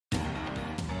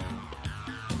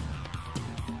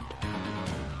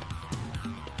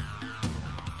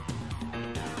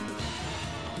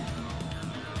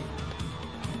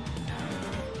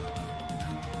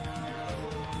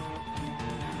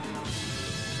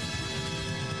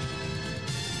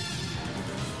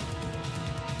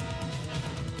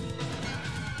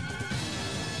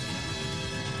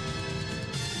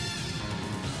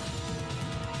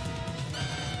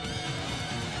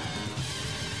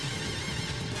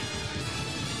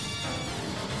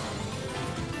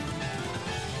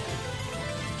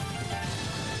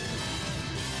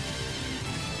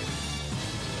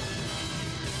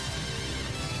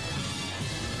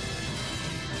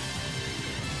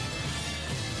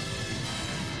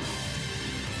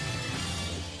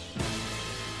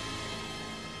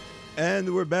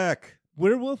And we're back.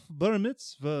 Werewolf bar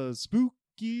mitzvah,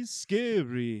 spooky,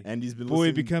 scary. And he's been Boy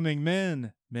listening. becoming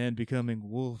man, man becoming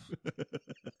wolf.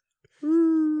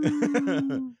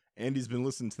 Andy's been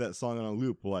listening to that song on a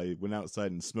loop while I went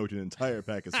outside and smoked an entire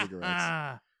pack of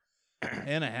cigarettes.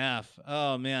 And a half.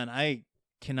 Oh man, I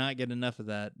cannot get enough of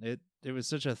that. It was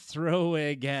such a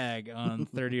throwaway gag on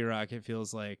 30 Rock, it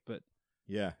feels like. But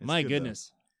Yeah. it's my good,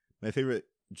 goodness. though. My favorite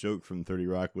joke from 30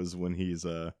 Rock was when he's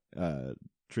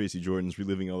Tracy Jordan's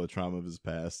reliving all the trauma of his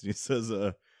past. He says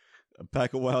a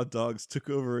pack of wild dogs took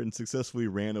over and successfully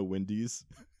ran a Wendy's.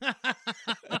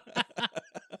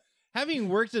 Having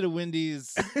worked at a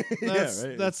Wendy's, that's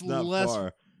right? that's It's not less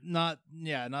far. not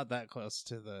that close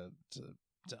to the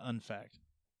to unfact.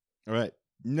 All right.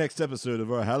 Next episode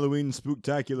of our Halloween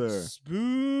Spooktacular.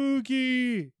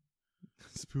 Spooky.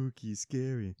 Spooky,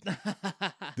 scary.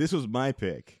 This was my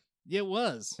pick, It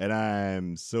was. and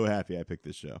I'm so happy I picked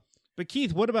this show. But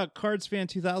Keith, what about Cards Fan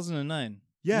 2009?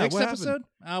 Yeah, next what episode?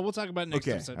 We'll talk about it next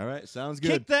Okay, episode. all right, sounds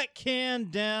good. Kick that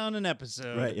can down an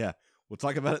episode. Right, yeah. We'll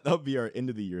talk about it. That'll be our end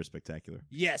of the year spectacular.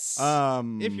 Yes.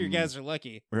 If If you guys are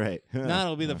lucky. right. Not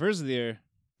it'll be the first of the year.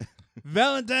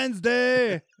 Valentine's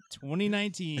Day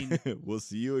 2019. We'll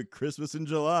see you at Christmas in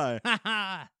July.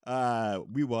 Ha ha.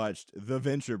 We watched The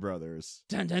Venture Brothers.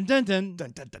 Dun dun dun dun.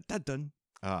 Dun, dun, dun, dun, dun.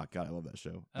 Oh, God, I love that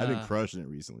show. I've been crushing it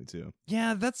recently, too.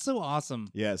 Yeah, that's so awesome.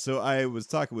 Yeah, so I was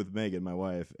talking with Megan, my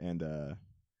wife, and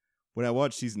when I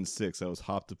watched season 6, I was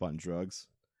hopped up on drugs.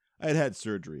 I had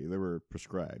surgery. They were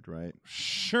prescribed, right?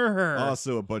 Sure.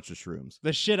 Also a bunch of shrooms.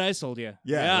 The shit I sold you.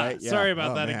 Yeah, right? Yeah. Sorry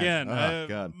about Oh, that man. again. Oh,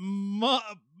 God.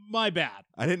 My bad.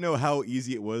 I didn't know how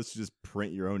easy it was to just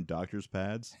print your own doctor's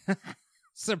pads.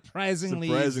 Surprisingly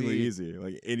easy.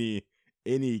 Like any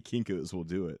Kinkos will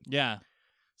do it. Yeah.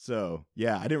 So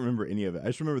yeah, I didn't remember any of it. I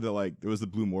just remember that like there was the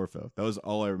Blue Morpho. That was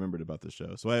all I remembered about the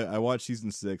show. So I watched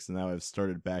season 6, and now I've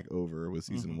started back over with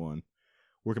season 1,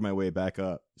 working my way back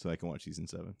up so I can watch season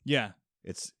 7. Yeah.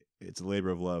 It's a labor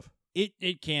of love.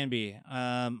 It can be.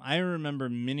 I remember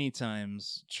many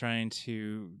times trying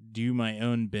to do my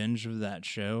own binge of that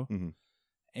show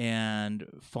and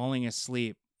falling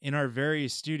asleep in our very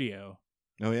studio.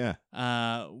 Oh yeah.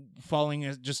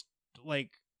 Just like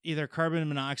either carbon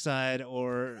monoxide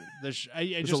or There's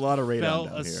just a lot of radon felt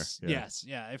down here. Yeah. Yes,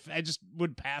 yeah. If I just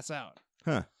would pass out.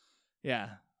 Huh. Yeah.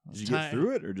 Did you get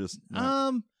through it or just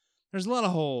not? There's a lot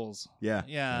of holes. Yeah.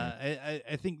 Yeah.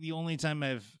 I think the only time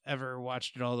I've ever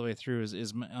watched it all the way through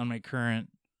is on my current,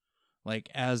 like,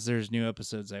 as there's new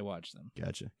episodes, I watch them.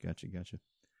 Gotcha.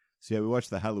 So yeah, we watched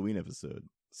the Halloween episode,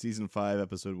 season 5,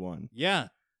 episode 1. Yeah.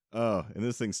 Oh, and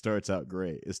this thing starts out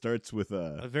great. It starts with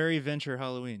A very Venture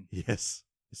Halloween. Yes.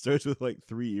 It starts with like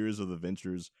 3 years of the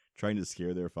Ventures trying to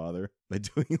scare their father by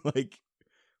doing like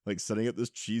setting up this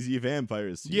cheesy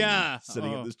vampire scene. Yeah.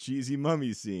 Setting up this cheesy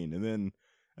mummy scene. And then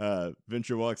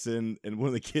Venture walks in, and one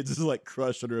of the kids is like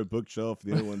crushed under a bookshelf.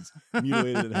 The other one's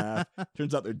mutilated in half.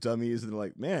 Turns out they're dummies, and they're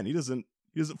like, man, he doesn't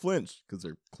flinch because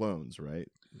they're clones, right?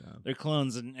 They're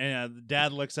clones, and the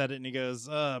dad looks at it and he goes,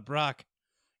 Brock,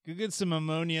 go get some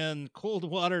ammonia and cold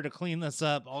water to clean this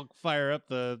up. I'll fire up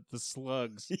the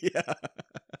slugs. Yeah.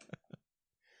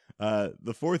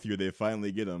 The 4th year, they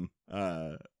finally get him.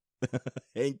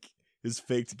 Hank is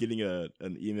faked getting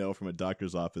an email from a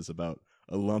doctor's office about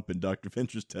a lump in Dr.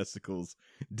 Venture's testicles.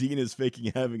 Dean is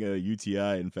faking having a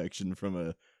UTI infection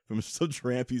from some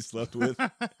tramp he slept with.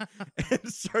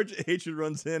 And Sergeant Hatred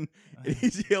runs in, and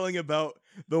he's yelling about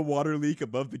the water leak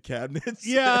above the cabinets.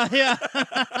 Yeah.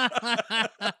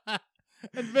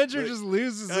 And Venture just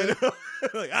loses it.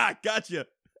 Like, gotcha.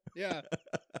 Yeah.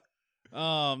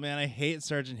 Oh, man, I hate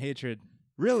Sergeant Hatred.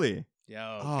 Really?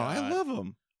 Yeah. Oh, I God. love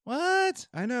him. What?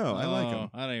 I know. I like him.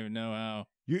 I don't even know how.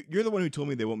 You're the one who told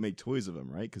me they won't make toys of him,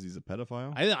 right? Because he's a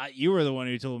pedophile? I thought you were the one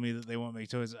who told me that they won't make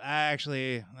toys.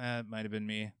 That might have been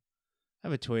me. I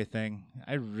have a toy thing.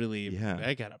 I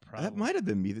got a problem. That might have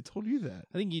been me that told you that.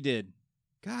 I think you did.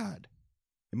 God.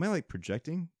 Am I like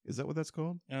projecting? Is that what that's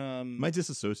called? Am I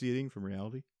disassociating from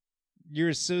reality? You're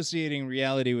associating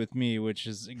reality with me, which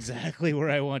is exactly where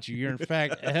I want you. You're, in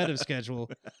fact, ahead of schedule.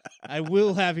 I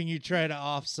will having you try to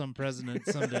off some president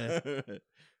someday.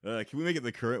 Can we make it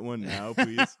the current one now,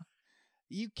 please?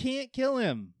 You can't kill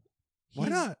him. Why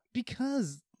not?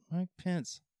 Because Mike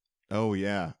Pence. Oh,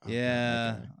 yeah.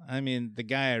 Yeah. Okay. I mean, the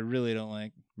guy I really don't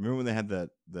like. Remember when they had that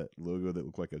logo that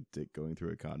looked like a dick going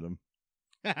through a condom?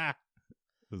 It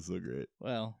was so great.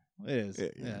 Well, it is.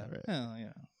 Yeah, right. Well,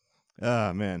 yeah.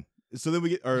 Ah, man. So then we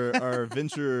get our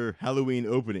Venture Halloween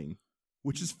opening,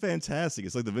 which is fantastic.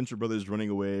 It's like the Venture Brothers running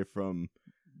away from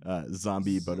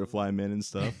zombie butterfly men and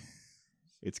stuff.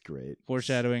 It's great.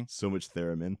 Foreshadowing. So much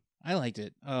theremin. I liked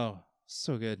it. Oh,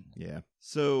 so good. Yeah.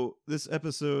 So this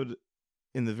episode,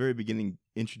 in the very beginning,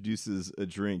 introduces a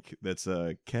drink that's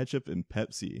ketchup and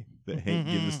Pepsi that Hank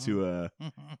gives to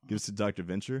Dr.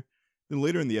 Venture. Then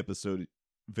later in the episode,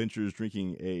 Venture is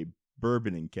drinking a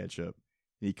bourbon and ketchup,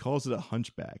 and he calls it a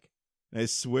Hunchback. And I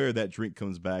swear that drink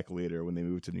comes back later when they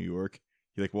move to New York.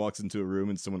 He like walks into a room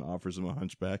and someone offers him a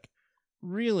Hunchback.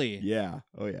 Really? Yeah.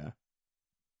 Oh yeah.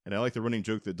 And I like the running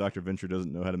joke that Dr. Venture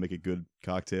doesn't know how to make a good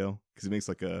cocktail because he makes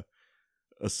like a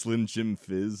Slim Jim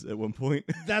Fizz at one point.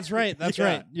 That's right. That's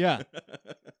right. Yeah.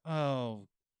 Oh.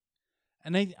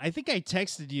 And I think I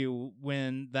texted you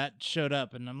when that showed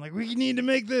up, and I'm like, we need to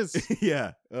make this.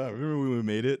 Yeah. Remember when we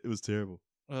made it? It was terrible.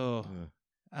 Oh.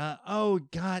 Oh,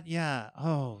 God, yeah.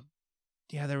 Oh.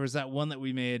 Yeah, there was that one that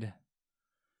we made.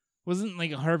 Wasn't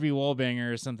like a Harvey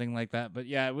Wallbanger or something like that, but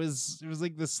yeah, it was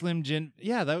like the Slim Jim.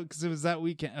 Yeah, that because it was that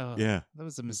weekend. Oh, yeah, that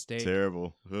was a mistake.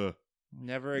 Terrible. Ugh.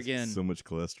 Never again. So much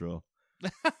cholesterol.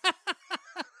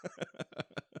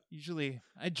 Usually,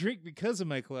 I drink because of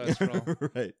my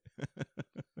cholesterol. Right.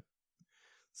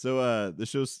 So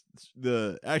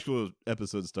the actual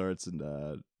episode starts,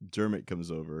 and Dermot comes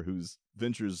over, who's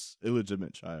Venture's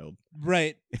illegitimate child.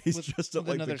 Right. He's dressed up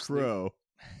like the Crow,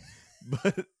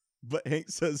 but Hank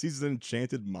says he's an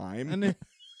enchanted mime.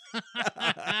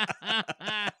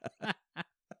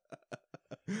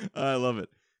 I love it.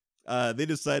 They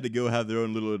decide to go have their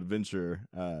own little adventure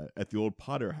at the old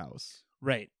Potter house.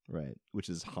 Right. Right. Which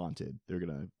is haunted. They're going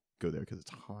to go there because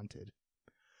it's haunted.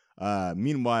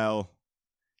 Meanwhile,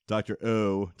 Dr.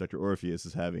 Orpheus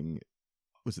is having,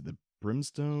 was it the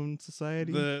Brimstone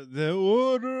Society? The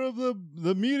order of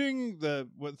the meeting, the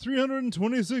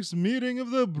 326th meeting of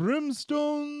the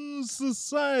Brimstone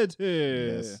Society.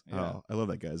 Yes. Yeah. Oh, I love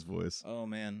that guy's voice. Oh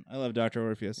man, I love Dr.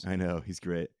 Orpheus. I know, he's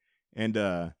great. And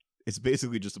it's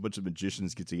basically just a bunch of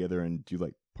magicians get together and do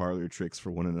like parlor tricks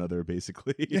for one another,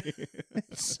 basically.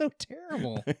 It's so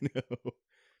terrible. I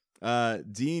know.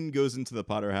 Dean goes into the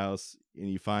Potter house and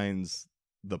he finds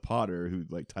the Potter, who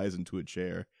like ties him to a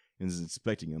chair and is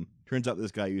inspecting him. Turns out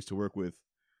this guy used to work with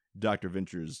Dr.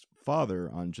 Venture's father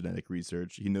on genetic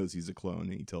research. He knows he's a clone,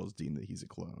 and he tells Dean that he's a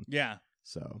clone. Yeah.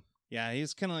 So. Yeah,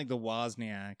 he's kind of like the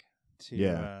Wozniak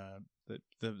to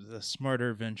the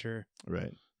smarter Venture.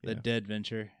 Right. The dead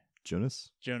Venture. Jonas.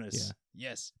 Yeah.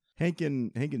 Yes. Hank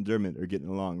and Dermot are getting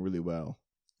along really well.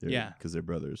 Because they're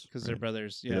brothers. They're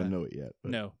brothers. Yeah. They don't know it yet.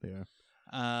 But no. They are.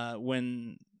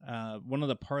 When one of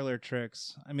the parlor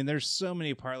tricks, I mean, there's so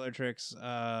many parlor tricks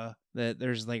that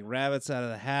there's like rabbits out of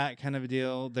the hat kind of a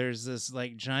deal. There's this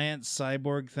like giant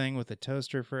cyborg thing with a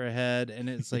toaster for a head, and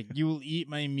it's like, you will eat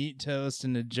my meat toast,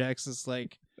 and ejects this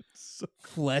like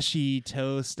fleshy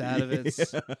toast out of it.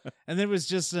 And then it was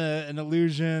just an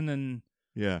illusion, and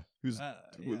yeah,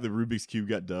 the Rubik's Cube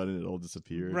got done and it all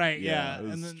disappeared. Right, yeah. It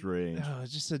was strange. Oh,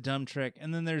 it's just a dumb trick.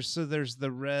 And then there's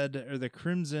the red or the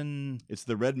crimson. It's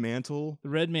the red mantle. The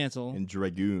red mantle. And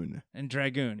Dragoon.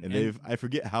 And I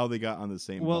forget how they got on the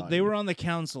same Well, body. they were on the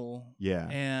council. Yeah.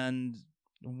 And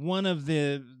one of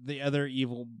the other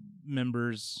evil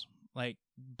members like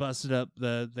busted up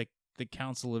the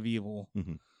Council of Evil.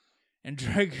 Mm-hmm. And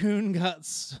Dragoon got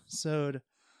sewed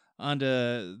onto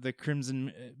the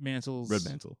Crimson Mantle's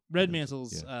Red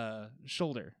Mantle's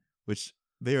shoulder. Which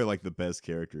they are like the best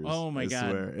characters. Oh my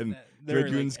god! Swear. And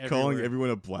Dragoon's like calling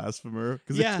everyone a blasphemer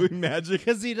because they're doing magic.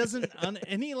 Because he doesn't,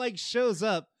 and he like shows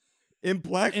up in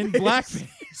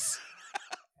blackface.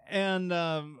 And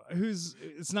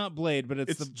it's not Blade, but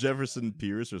it's the Jefferson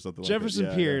Pierce or something. Jefferson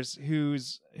like that. Pierce,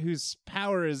 whose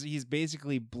power is he's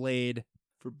basically Blade.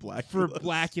 For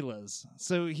Blackulas.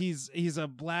 So he's a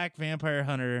black vampire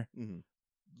hunter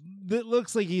that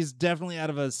looks like he's definitely out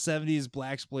of a 70s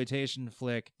blaxploitation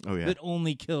flick that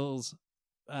only kills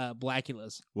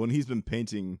Blackulas. Well, and he's been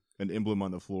painting an emblem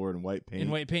on the floor in white paint.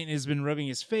 He's been rubbing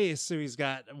his face, so he's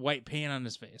got white paint on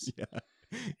his face. Yeah.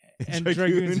 And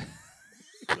Dragoon's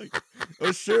like,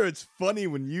 oh, sure, it's funny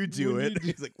when you do it.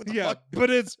 He's like, what the fuck? But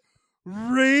it's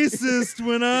racist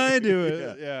when I do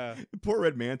it. Yeah. Poor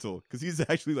Red Mantle, because he's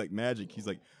actually like magic. He's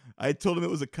like, I told him it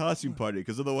was a costume party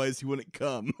because otherwise he wouldn't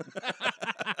come.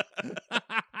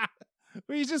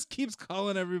 But he just keeps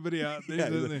calling everybody out.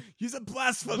 He's a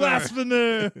blasphemer.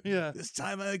 Blasphemer. Yeah. This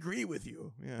time I agree with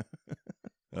you. Yeah.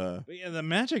 But yeah, the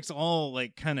magic's all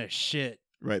like kind of shit.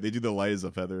 Right, they do the light as a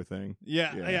feather thing.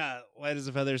 Yeah. Light as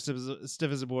a feather,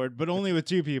 stiff as a board, but only with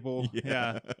two people.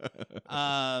 Yeah.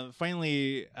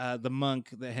 Finally, the monk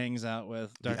that hangs out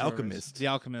with Dr. The alchemist. The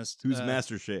alchemist. Who's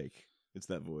Master Shake. It's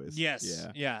that voice. Yes.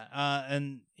 Yeah.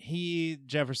 And he,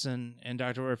 Jefferson, and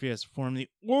Dr. Orpheus form the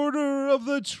Order of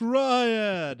the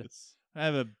Triad, I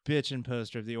have a bitchin'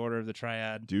 poster of the Order of the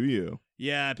Triad. Do you?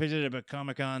 Yeah, I picked it up at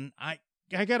Comic-Con. I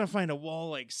gotta find a wall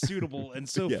like suitable, and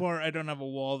so far I don't have a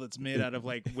wall that's made out of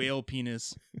like whale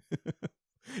penis.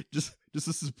 just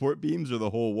the support beams or the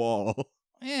whole wall?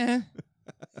 Yeah.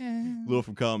 Little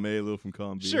from column A, little from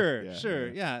column B.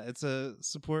 Sure. Yeah, it's a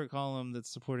support column that's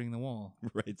supporting the wall.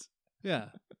 Right. Yeah.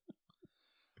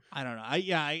 I don't know.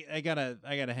 I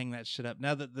gotta hang that shit up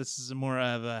now that this is more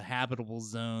of a habitable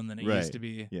zone than it used to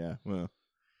be. Yeah. Well,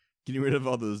 getting rid of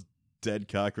all those dead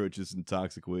cockroaches and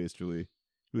toxic waste really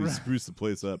spruce the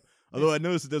place up. Although I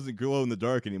noticed it doesn't glow in the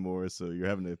dark anymore, so you're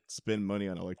having to spend money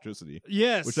on electricity.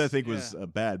 Yes, which I think was a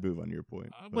bad move on your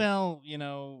point. Well, you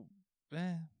know,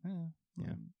 one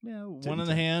in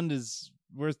the hand is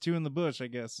worth two in the bush, I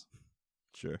guess.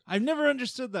 Sure. I've never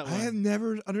understood that one. I have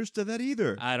never understood that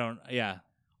either. I don't. Yeah.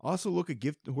 Also, look a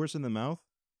gift horse in the mouth.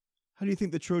 How do you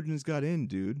think the Trojans got in,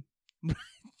 dude?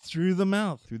 Through the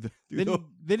mouth. They didn't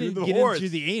get in through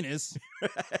the anus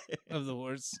of the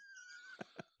horse.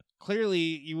 Clearly,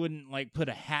 you wouldn't like put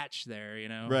a hatch there, you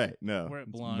know? Right? No, where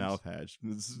it belongs. Mouth hatch.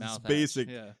 It's Mouth basic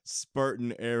hatch,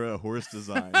 Spartan era horse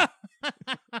design.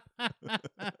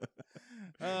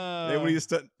 Hey, what are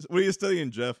you studying,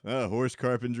 Jeff? Horse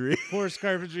carpentry. Horse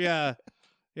carpentry. Yeah.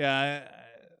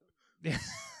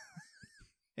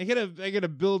 I gotta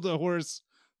build a horse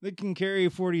that can carry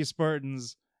 40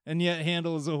 Spartans and yet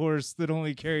handles a horse that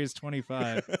only carries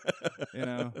 25. You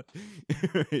know,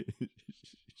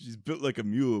 she's built like a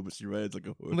mule, but she rides like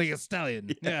a horse, like a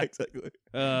stallion. Yeah, exactly.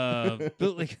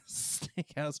 Built like a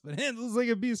steakhouse, but handles like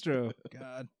a bistro.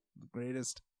 God, the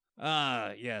greatest.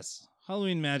 Yes,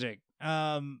 Halloween Magic.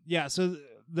 So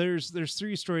there's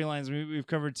three storylines. We've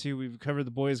covered two. We've covered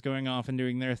the boys going off and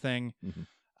doing their thing. Mm-hmm.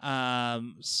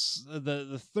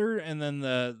 The third, and then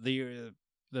the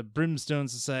Brimstone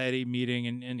Society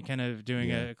meeting and kind of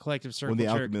doing a collective circle when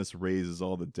the jerk. alchemist raises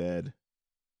all the dead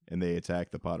and they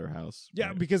attack the Potter house. Yeah,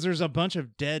 right? because there's a bunch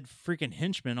of dead freaking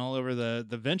henchmen all over the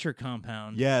Venture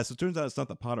compound. Yeah, so it turns out it's not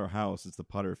the Potter house, it's the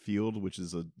Potter field, which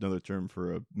is another term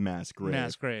for a mass grave.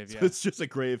 Mass grave, so yeah. it's just a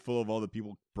grave full of all the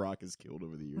people Brock has killed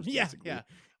over the years. Yeah.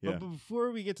 But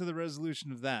before we get to the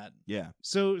resolution of that,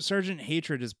 so Sergeant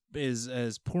Hatred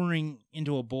is pouring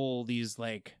into a bowl these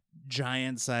like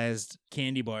giant-sized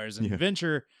candy bars, and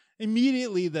Venture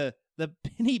immediately the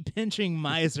penny pinching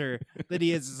miser that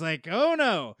he is like, oh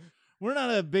no, we're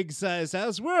not a big sized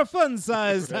house, we're a fun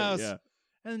sized house. Yeah.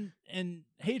 And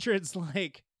Hatred's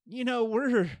like, you know,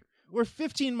 we're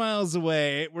 15 miles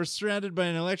away, we're surrounded by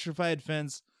an electrified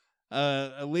fence,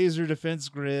 a laser defense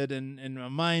grid, and a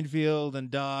minefield,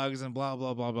 and dogs, and blah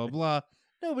blah blah blah blah.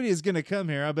 Nobody's gonna come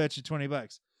here. I'll bet you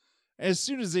 $20. As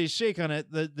soon as they shake on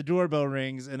it, the doorbell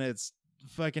rings, and it's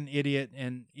fucking idiot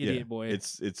boy.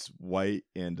 It's White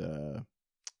and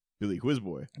Billy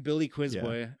Quizboy.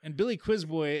 And Billy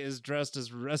Quizboy is dressed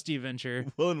as Rusty Venture.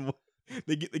 Well, and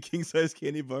they get the king size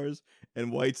candy bars,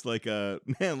 and White's like,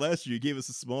 man, last year you gave us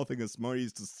a small thing of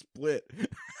Smarties to split.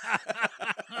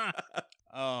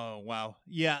 Oh wow.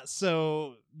 Yeah,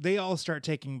 so they all start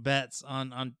taking bets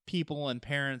on people and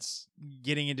parents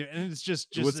getting into it, and it's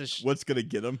just what's gonna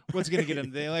get them? What's gonna get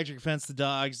them? The electric fence, the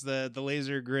dogs, the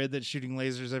laser grid that's shooting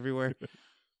lasers everywhere.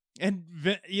 And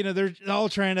you know, they're all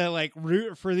trying to like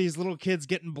root for these little kids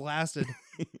getting blasted.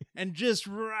 And just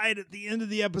right at the end of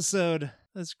the episode,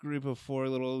 this group of 4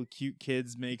 little cute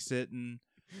kids makes it, and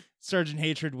Sergeant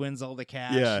Hatred wins all the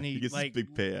cash. Yeah, and he gets like this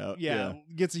big payout. Yeah,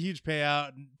 gets a huge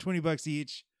payout, $20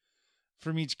 each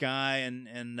from each guy,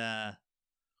 and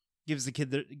gives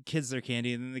the kids their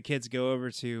candy, and then the kids go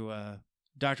over to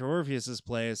Dr. Orpheus's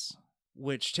place,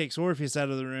 which takes Orpheus out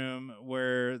of the room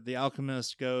where the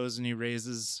alchemist goes, and he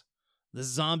raises the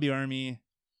zombie army,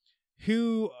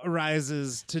 who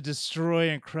arises to destroy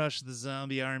and crush the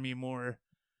zombie army more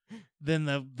than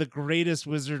the greatest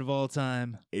wizard of all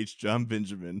time, H. John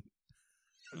Benjamin.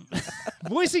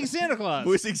 voicing Santa Claus.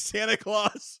 Voicing Santa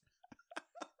Claus.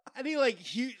 And he like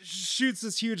shoots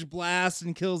this huge blast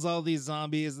and kills all these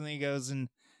zombies, and then he goes and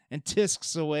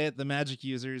tisks away at the magic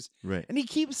users. Right. And he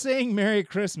keeps saying Merry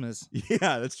Christmas.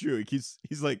 Yeah, that's true. He's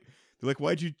like, they're like,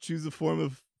 why'd you choose the form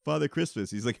of Father Christmas?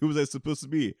 He's like, who was I supposed to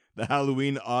be? The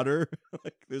Halloween otter?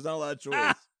 Like, there's not a lot of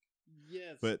choice.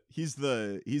 Yes. But he's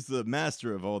the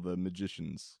master of all the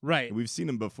magicians. Right. And we've seen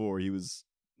him before. He was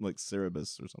like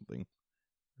Cerebus or something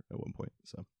at one point.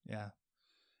 So yeah.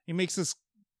 He makes this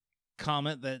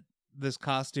comment that this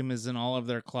costume is in all of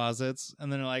their closets, and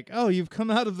then they're like, oh, you've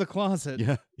come out of the closet.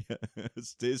 Yeah.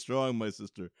 Stay strong, my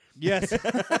sister. Yes.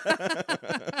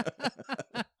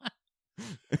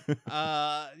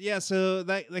 Yeah, so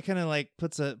that kind of like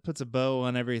puts a bow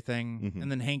on everything, Mhm.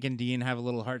 and then Hank and Dean have a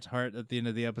little heart to heart at the end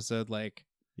of the episode. Like,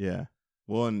 Yeah.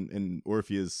 Well, and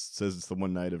Orpheus says it's the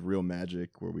one night of real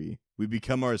magic where we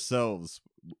become ourselves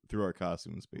through our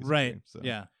costumes, basically. right? So,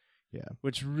 Yeah, yeah.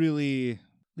 which really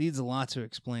leads a lot to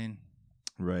explain.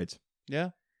 Right. Yeah.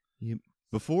 Yep.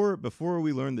 Before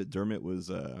we learned that Dermot was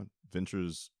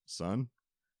Venture's son,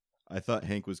 I thought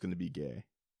Hank was going to be gay.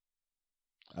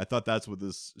 I thought that's what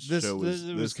this show was.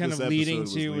 was kind of this leading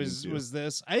episode to was was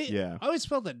this. I I always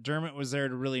felt that Dermot was there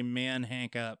to really man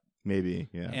Hank up. maybe,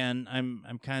 yeah. And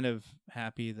I'm kind of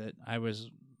happy that I was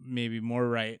maybe more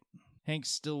right. Hank's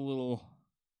still a little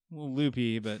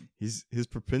loopy, but His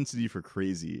propensity for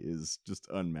crazy is just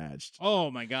unmatched.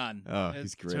 oh my god. Oh,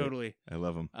 he's great. Totally. I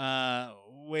love him.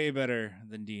 Way better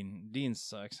than Dean. Dean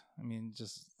sucks. I mean,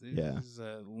 just Yeah. he's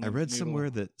a I read noodle. somewhere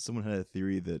that someone had a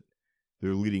theory that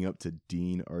they're leading up to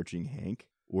Dean arching Hank,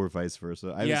 or vice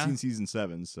versa. I haven't seen season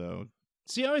 7, so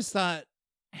See, I always thought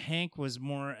Hank was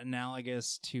more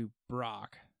analogous to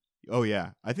Brock. oh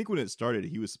yeah. I think when it started,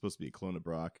 he was supposed to be a clone of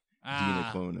Brock, Dean a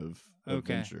clone of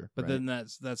okay. Venture. But right? then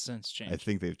that's since changed. I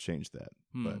think they've changed that.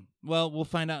 But Well, we'll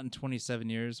find out in 27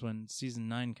 years when season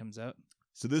 9 comes out.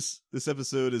 so this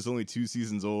episode is only 2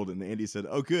 seasons old, and Andy said,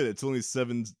 "Oh, good, it's only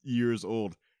 7 years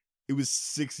old." It was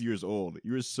 6 years old.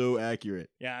 You were so accurate.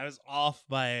 Yeah, I was off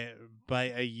by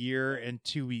a year and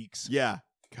 2 weeks. Yeah.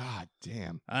 God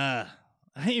damn.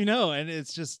 You know, and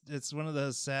it's one of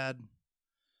those sad.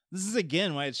 This is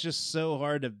again why it's just so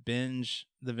hard to binge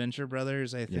the Venture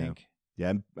Brothers. I think.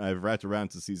 Yeah, I've wrapped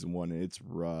around to season 1, and it's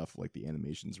rough. Like the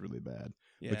animation's really bad.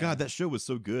 Yeah. But God, that show was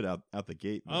so good out the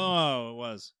gate. Man. Oh, it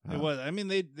was. Huh. It was. I mean,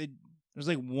 they there's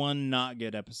like one not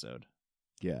good episode,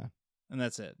 Yeah. and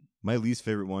that's it. My least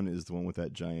favorite one is the one with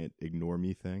that giant ignore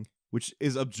me thing, which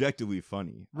is objectively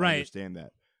funny. Right. I understand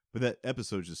that. But that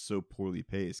episode's just so poorly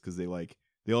paced because they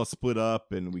all split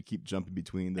up and we keep jumping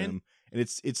between them. And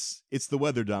it's the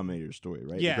Weather Dominator story,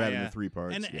 right? Yeah, They grab it yeah. into 3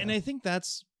 parts. And I think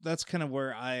that's kind of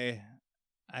where I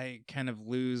kind of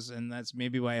lose, and that's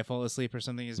maybe why I fall asleep or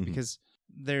something, is Mhm. because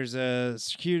there's a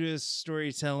circuitous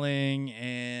storytelling,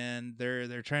 and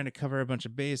they're trying to cover a bunch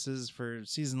of bases for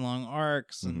season long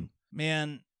arcs, and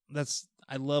man,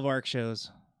 I love arc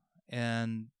shows,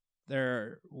 and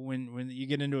when you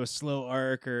get into a slow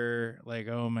arc, or like,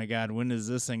 oh my god, when is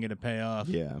this thing gonna pay off?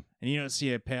 Yeah. And you don't see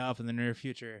it pay off in the near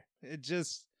future. It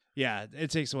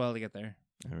takes a while to get there.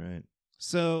 All right.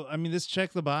 So, I mean, this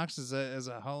checked the box as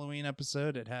a Halloween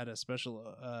episode. It had a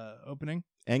special opening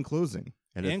And closing.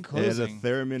 And It had closing. a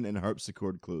theremin and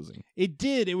harpsichord closing. It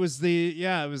did. It was the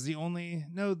only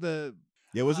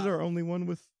Yeah, was it our only one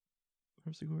with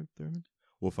harpsichord theremin?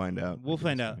 We'll find out. We'll I guess,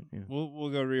 find out. right? Yeah. We'll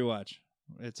go rewatch.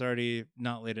 It's already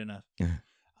not late enough.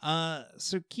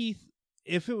 So Keith,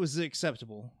 if it was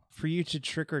acceptable for you to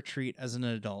trick or treat as an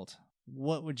adult,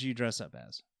 what would you dress up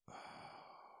as?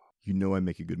 You know I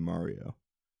make a good Mario.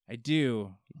 I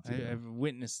do. You do. I've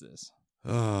witnessed this.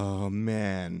 Oh,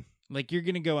 man. Like, you're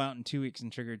gonna go out in 2 weeks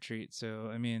and trick or treat. So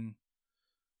I mean,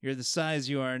 you're the size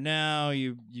you are now.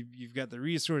 You've got the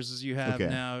resources you have Okay.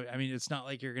 now. I mean, it's not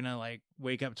like you're gonna like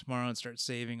wake up tomorrow and start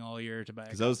saving all year to buy.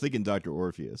 Because I was thinking Dr.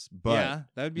 Orpheus, but yeah,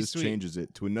 that would be this sweet. changes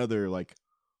it to another like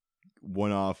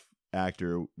one-off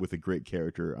actor with a great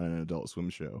character on an Adult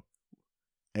Swim show.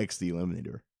 X the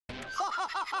Eliminator.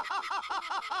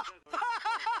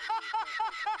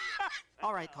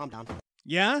 All right, calm down.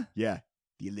 Yeah. Yeah.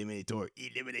 The Eliminator.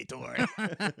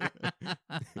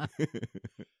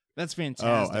 That's Oh,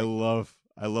 fantastic. I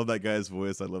love that guy's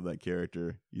voice. I love that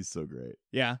character. He's so great.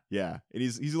 Yeah. Yeah. And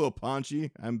he's a little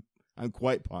paunchy. I'm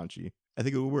quite paunchy. I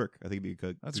think it would work. I think it'd be a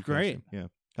good. That's good great. costume. Yeah.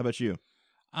 How about you?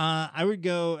 I would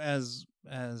go as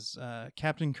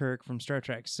Captain Kirk from Star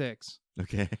Trek 6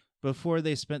 Okay. before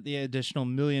they spent the additional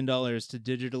 $1 million to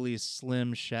digitally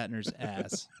slim Shatner's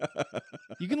ass.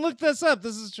 You can look this up.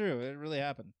 This is true. It really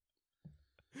happened.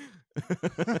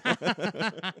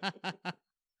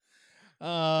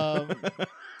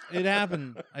 It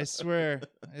happened. I swear.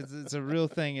 It's a real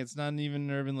thing. It's not even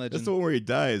an urban legend. That's the one where he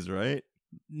dies, right?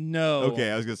 No. Okay,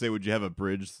 I was gonna say, would you have a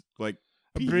bridge like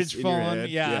A piece bridge in your falling. head?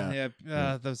 Yeah.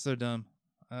 That was so dumb.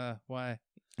 Why?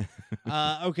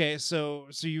 Okay, so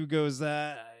you go as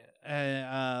that.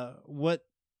 At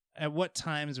what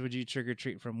times would you trick or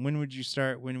treat from? When would you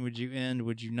start? When would you end?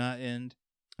 Would you not end?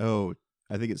 Oh,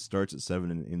 I think it starts at 7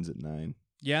 and ends at 9.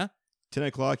 Yeah, 10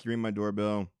 o'clock, you ring my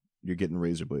doorbell. You're getting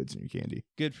razor blades in your candy.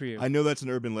 good for you. I know that's an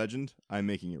urban legend. I'm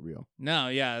making it real. No,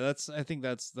 yeah, I think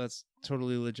that's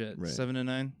totally legit. Right. 7 to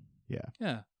 9. Yeah.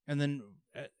 Yeah, and then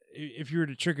if you were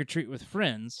to trick or treat with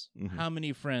friends, Mhm. how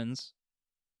many friends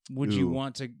would you Ooh.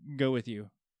 want to go with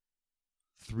you?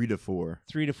 3 to 4.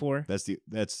 3 to 4.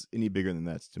 That's any bigger than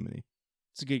that's too many.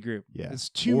 It's a good group. Yeah. It's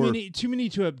too many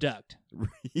to abduct.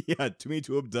 Yeah, too many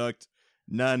to abduct.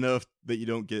 Not enough that you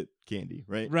don't get candy,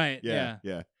 right? Right. Yeah.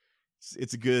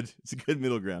 It's a good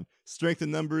middle ground. Strength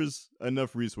in numbers,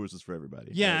 enough resources for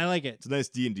everybody. Yeah, right? I like it. It's a nice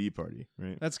D&D party,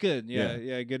 right? That's good.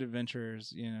 Yeah. Good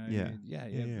adventurers. Yeah. Yeah.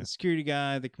 The security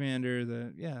guy, the commander,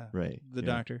 the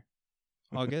doctor.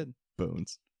 All good.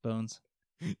 Bones.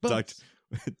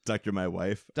 Doctor, my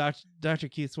wife. Dr.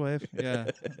 Keith's wife.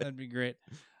 Yeah, that'd be great.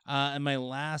 And my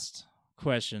last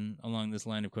question along this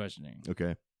line of questioning.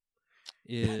 Okay.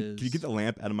 Is Can you get the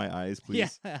lamp out of my eyes,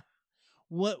 please? Yeah.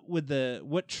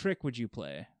 What trick would you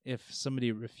play if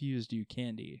somebody refused you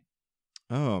candy?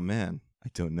 Oh man, I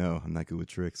don't know. I'm not good with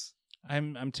tricks.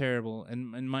 I'm terrible,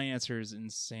 and my answer is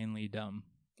insanely dumb.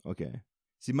 Okay.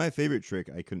 See, my favorite trick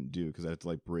I couldn't do because I had to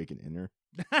like break an inner.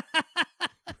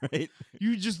 Right?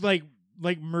 You just like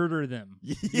murder them.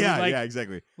 Yeah,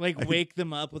 exactly. Like wake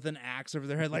them up with an axe over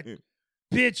their head, like,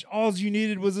 bitch, all you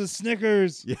needed was a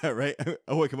Snickers. Yeah, right.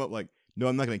 I wake them up like, no,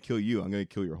 I'm not going to kill you. I'm going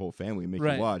to kill your whole family and make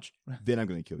you watch. Then I'm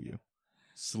going to kill you.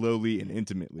 Slowly and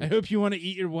intimately. I hope you want to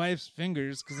eat your wife's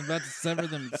fingers because I'm about to sever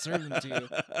them and serve them to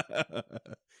you.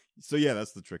 So yeah,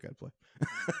 that's the trick I'd play.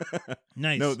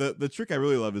 Nice. No, the trick I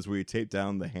really love is where you tape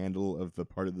down the handle of the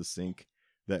part of the sink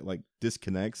that like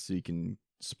disconnects so you can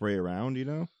spray around,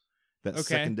 that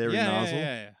secondary nozzle.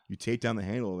 Yeah. You tape down the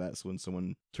handle of that so when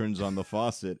someone turns on the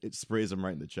faucet, it sprays them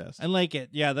right in the chest. I like it.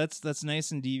 Yeah, that's nice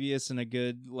and devious and a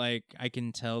good, like, I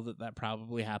can tell that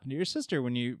probably happened to your sister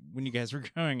when you guys were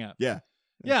growing up. Yeah.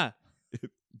 Yeah.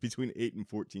 Between 8 and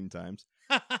 14 times.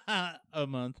 A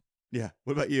month. Yeah.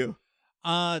 What about you?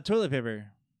 Toilet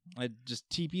paper. I just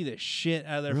TP the shit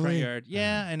out of their front yard.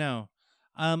 Yeah, I know.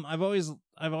 I've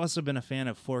also been a fan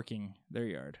of forking their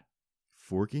yard.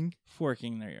 Forking?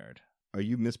 Forking their yard. Are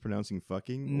you mispronouncing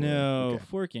fucking? No, okay.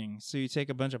 Forking. So you take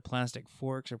a bunch of plastic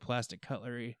forks or plastic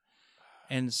cutlery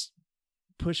and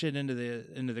push it into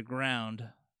the ground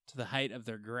to the height of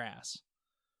their grass.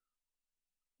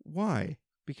 Why?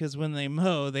 Because when they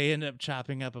mow, they end up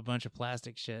chopping up a bunch of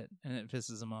plastic shit, and it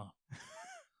pisses them off.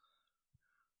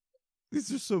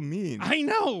 These are so mean. I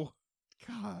know.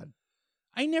 God.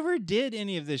 I never did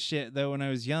any of this shit, though, when I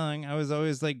was young. I was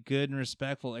always, like, good and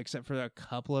respectful, except for a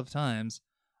couple of times.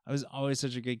 I was always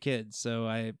such a good kid, so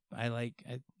I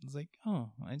was like, oh,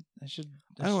 I should.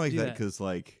 I don't like that because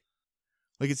like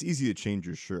it's easy to change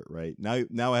your shirt, right?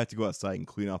 Now I have to go outside and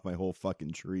clean off my whole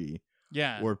fucking tree.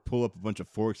 Yeah. Or pull up a bunch of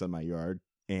forks on my yard,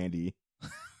 Andy.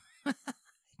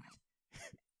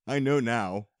 I know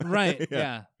now. Right.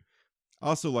 Yeah.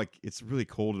 Also, like it's really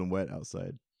cold and wet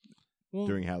outside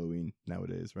during Halloween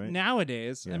nowadays, right?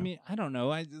 Nowadays, yeah. I mean, I don't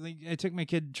know. I took my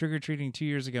kid trick or treating 2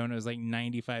 years ago, and it was like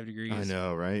 95 degrees. I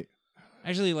know, right?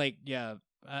 Actually, like, yeah,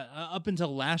 up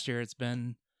until last year, it's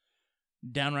been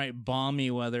downright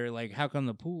balmy weather. Like, how come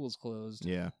the pool's closed?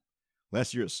 Yeah.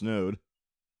 Last year it snowed.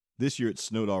 This year it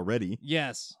snowed already.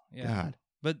 Yes. Yeah. God.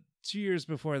 But 2 years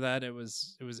before that, it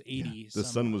was 80. Yeah. The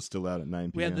sun was still out at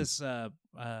 9 p.m. We had this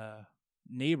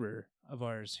neighbor of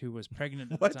ours who was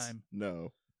pregnant at What? the time.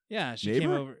 No. Yeah, she Neighbor?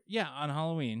 came over. Yeah, on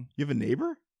Halloween. You have a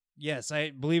neighbor? Yes,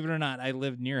 I believe it or not, I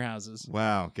lived near houses.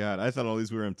 Wow, God, I thought all these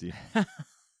were empty.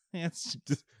 It's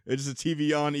Just a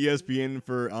TV on ESPN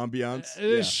for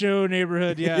ambiance. show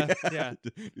neighborhood. Yeah, yeah.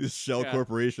 This shell Yeah.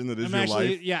 corporation that is I'm your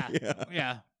actually, life.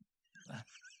 yeah.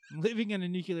 Living in a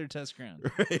nuclear test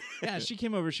ground. Right. Yeah, she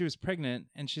came over. She was pregnant,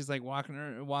 and she's like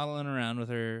waddling around with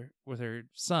her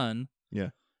son. Yeah.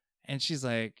 And she's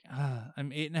like,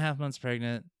 I'm 8.5 months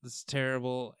pregnant. This is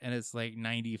terrible. And it's like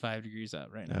 95 degrees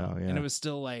out right now. Oh, yeah. And it was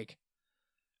still like, it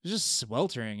was just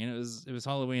sweltering. And it was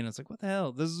Halloween. It's like, what the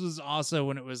hell? This was also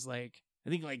when it was like, I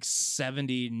think like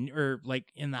 70 or like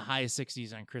in the high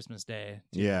 60s on Christmas Day.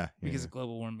 Yeah. Because of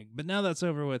global warming. But now that's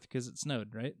over with because it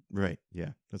snowed, right? Right. Yeah.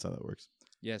 That's how that works.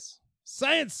 Yes.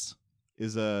 Science!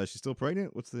 Is she still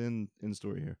pregnant? What's the end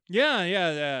story here?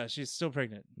 Yeah. She's still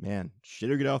pregnant. Man,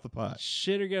 shit or get off the pot.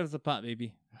 Shit or get off the pot,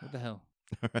 baby. What the hell?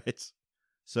 All right.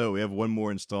 So we have one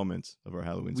more installment of our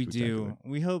Halloween We Spooktacular. do.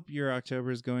 We hope your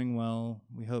October is going well.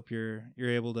 We hope you're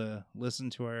able to listen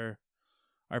to our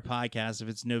podcast. If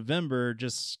it's November,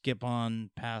 just skip on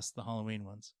past the Halloween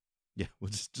ones. Yeah, we'll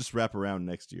just wrap around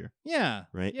next year. Yeah.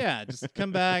 Right? Yeah. Just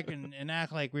come back and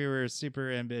act like we were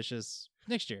super ambitious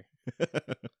next year.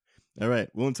 All right.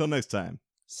 Well, until next time.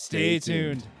 Stay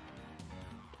tuned.